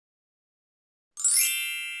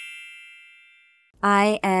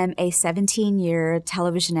I am a 17-year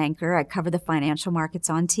television anchor. I cover the financial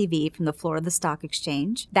markets on TV from the floor of the stock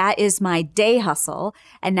exchange. That is my day hustle.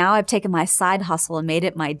 And now I've taken my side hustle and made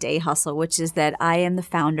it my day hustle, which is that I am the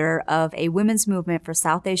founder of a women's movement for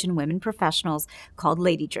South Asian women professionals called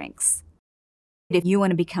Lady Drinks. If you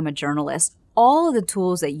want to become a journalist, all of the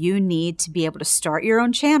tools that you need to be able to start your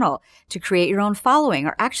own channel, to create your own following,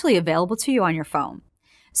 are actually available to you on your phone.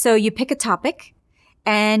 So you pick a topic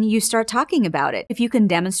and you start talking about it. If you can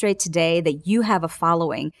demonstrate today that you have a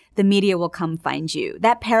following, the media will come find you.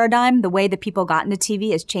 That paradigm, the way that people got into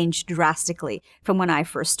TV, has changed drastically from when I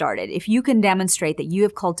first started. If you can demonstrate that you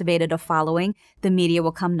have cultivated a following, the media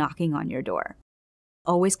will come knocking on your door.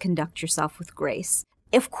 Always conduct yourself with grace.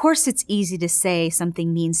 Of course, it's easy to say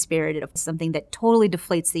something mean-spirited, something that totally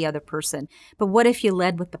deflates the other person. But what if you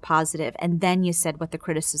led with the positive and then you said what the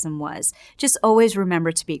criticism was? Just always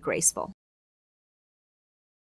remember to be graceful.